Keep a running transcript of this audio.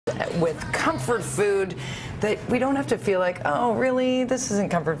with comfort food that we don't have to feel like, oh, really? This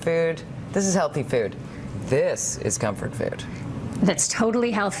isn't comfort food. This is healthy food. This is comfort food. That's totally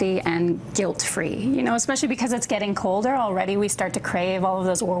healthy and guilt-free, you know, especially because it's getting colder already. We start to crave all of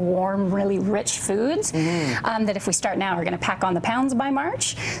those warm, really rich foods that if we start now, we're going to pack on the pounds by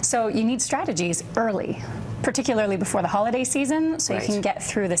March. So you need strategies early, particularly before the holiday season, so you can get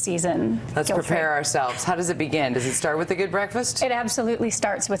through the season. Let's prepare ourselves. How does it begin? Does it start with a good breakfast? It absolutely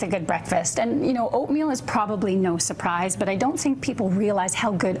starts with a good breakfast. And, you know, oatmeal is probably no surprise, but I don't think people realize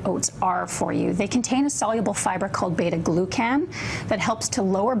how good oats are for you. They contain a soluble fiber called beta-glucan that helps to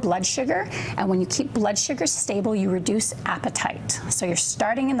lower blood sugar. And when you keep blood sugar stable, you reduce appetite. So you're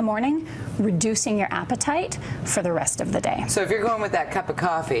starting in the morning, reducing your appetite for the rest of the day. So if you're going with that cup of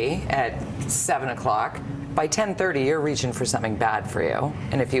coffee at 7 o'clock, by 10:30, you're reaching for something bad for you.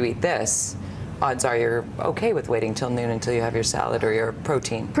 And if you eat this, odds are you're okay with waiting till noon until you have your salad or your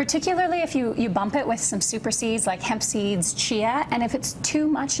protein. Particularly if you bump it with some super seeds like hemp seeds, chia, and if it's too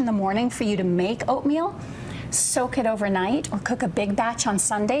much in the morning for you to make oatmeal, soak it overnight or cook a big batch on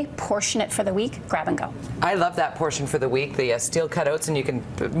Sunday, portion it for the week, grab and go. I love that portion for the week, the steel cut oats, and you can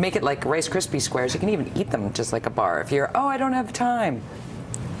make it like Rice Krispie squares. You can even eat them just like a bar if you're, oh, I don't have time.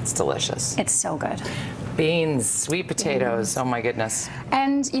 It's delicious. It's so good. Beans, sweet potatoes, oh my goodness.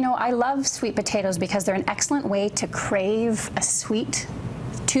 And, you know, I love sweet potatoes because they're an excellent way to crave a sweet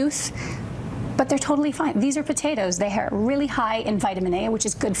tooth, but they're totally fine. These are potatoes. They are really high in vitamin A, which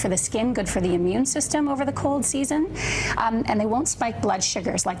is good for the skin, good for the immune system over the cold season. And they won't spike blood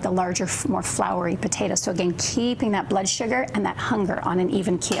sugars like the larger, more floury potatoes. So again, keeping that blood sugar and that hunger on an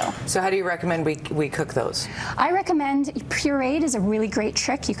even keel. So how do you recommend we cook those? I recommend pureed is a really great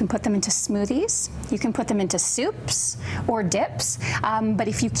trick. You can put them into smoothies. You can put them into soups or dips. But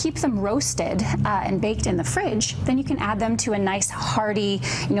if you keep them roasted and baked in the fridge, then you can add them to a nice hearty,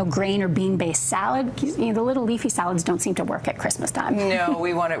 you know, grain or bean-based salad. You know, the little leafy salads don't seem to work at Christmas time. No,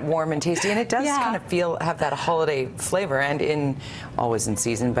 we want it warm and tasty, and it does kind of have that holiday flavor, and always in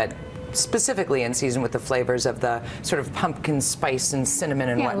season, but specifically in season with the flavors of the sort of pumpkin spice and cinnamon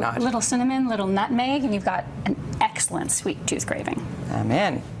and whatnot. Little cinnamon, little nutmeg, and you've got an excellent sweet tooth craving.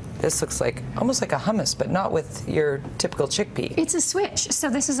 Amen. This looks like almost like a hummus, but not with your typical chickpea. It's a switch. So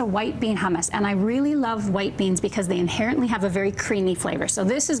this is a white bean hummus, and I really love white beans because they inherently have a very creamy flavor. So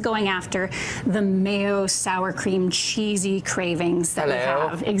this is going after the mayo, sour cream, cheesy cravings that we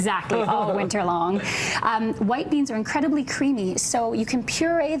have exactly all winter long. White beans are incredibly creamy, so you can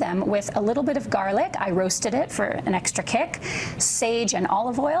puree them with a little bit of garlic. I roasted it for an extra kick. Sage and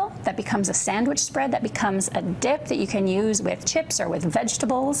olive oil. That becomes a sandwich spread. That becomes a dip that you can use with chips or with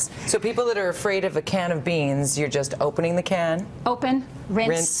vegetables. So people that are afraid of a can of beans, you're just opening the can. Open,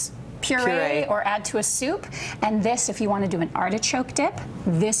 rinse, puree, or add to a soup. And this, if you want to do an artichoke dip,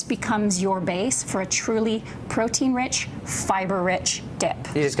 this becomes your base for a truly protein-rich, fiber-rich dip.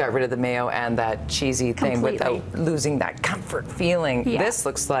 You just got rid of the mayo and that cheesy thing without losing that comfort feeling. Yeah. This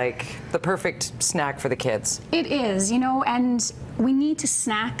looks like the perfect snack for the kids. It is, you know, and we need to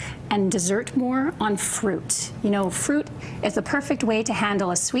snack and dessert more on fruit. You know, fruit is the perfect way to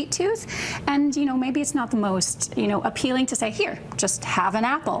handle a sweet tooth, and, you know, maybe it's not the most, you know, appealing to say, here, just have an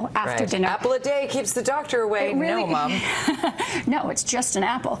apple after dinner. Apple a day keeps the doctor away. Really, no, Mom. No, it's just an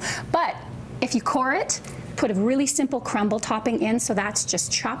apple. But if you core it, put a really simple crumble topping in, so that's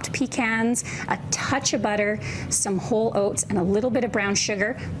just chopped pecans, a touch of butter, some whole oats, and a little bit of brown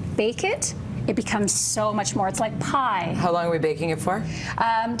sugar. Bake it. It becomes so much more. It's like pie. How long are we baking it for?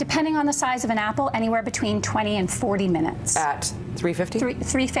 Depending on the size of an apple, anywhere between 20 and 40 minutes. At 350?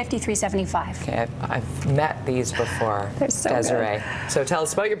 350, 375. Okay, I've met these before. They're so Desiree. good. So tell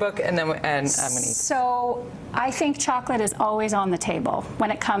us about your book, and then I'm going to eat. So I think chocolate is always on the table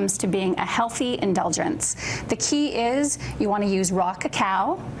when it comes to being a healthy indulgence. The key is you want to use raw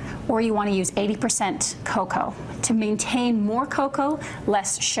cacao, or you want to use 80% cocoa to maintain more cocoa,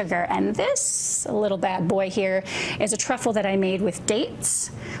 less sugar. And this little bad boy here is a truffle that I made with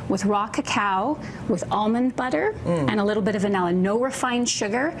dates, with raw cacao, with almond butter, and a little bit of vanilla. No refined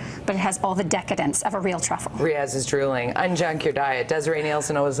sugar, but it has all the decadence of a real truffle. Riaz is drooling. Unjunk your diet. Desiree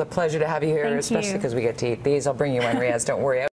Nielsen, it was a pleasure to have you here, especially because we get to eat these. I'll bring you one, Riaz. Don't worry.